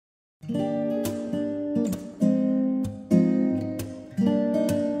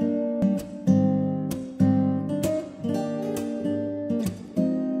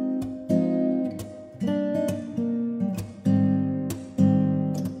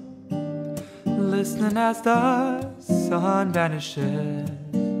Listening as the sun vanishes,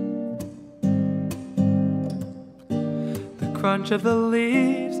 the crunch of the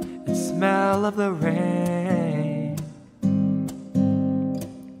leaves and smell of the rain,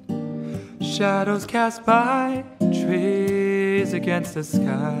 shadows cast by trees against the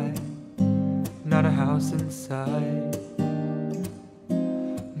sky, not a house in sight,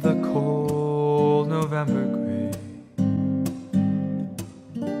 the cold November gray.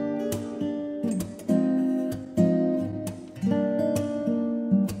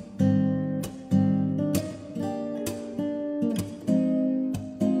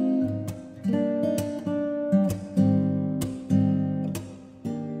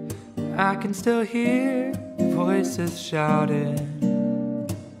 I can still hear voices shouting,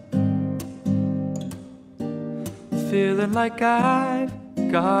 feeling like I've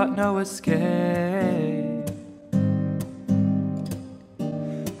got no escape.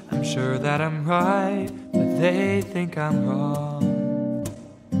 I'm sure that I'm right, but they think I'm wrong.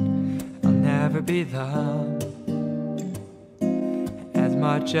 I'll never be them as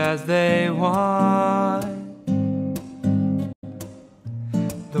much as they want.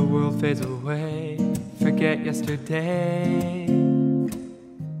 The world fades away, forget yesterday.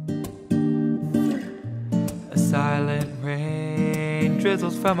 A silent rain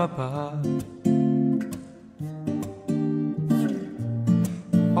drizzles from above.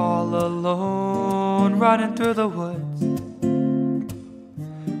 All alone, running through the woods.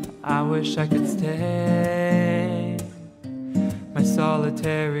 I wish I could stay, my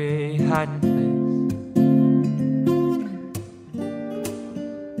solitary hiding place.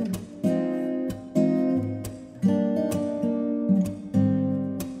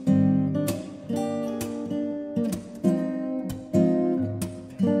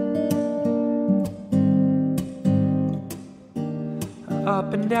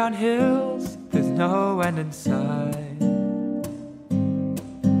 Up and down hills, there's no end in sight.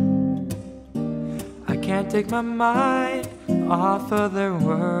 I can't take my mind off of their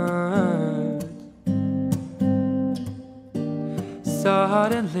words.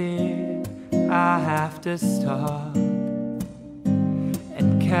 Suddenly, I have to stop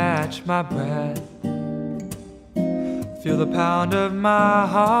and catch my breath. Feel the pound of my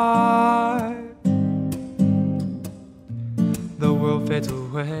heart. The world fades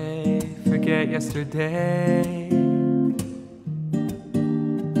away, forget yesterday.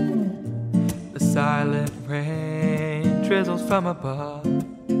 The silent rain drizzles from above.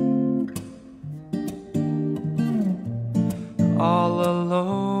 All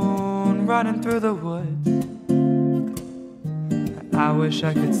alone, running through the woods. I wish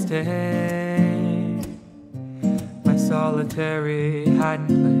I could stay, my solitary hiding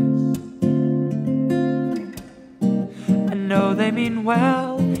place. I know they mean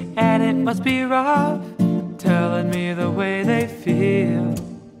well, and it must be rough, telling me the way they feel.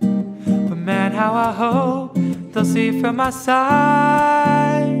 But man, how I hope they'll see from my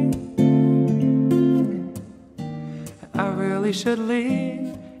side. I really should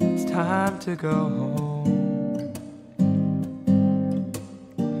leave, it's time to go home.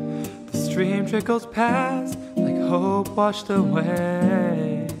 The stream trickles past like hope washed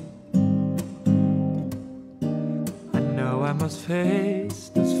away. I must face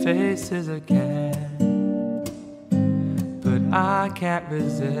those faces again, but I can't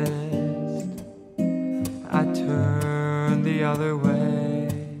resist. I turn the other way.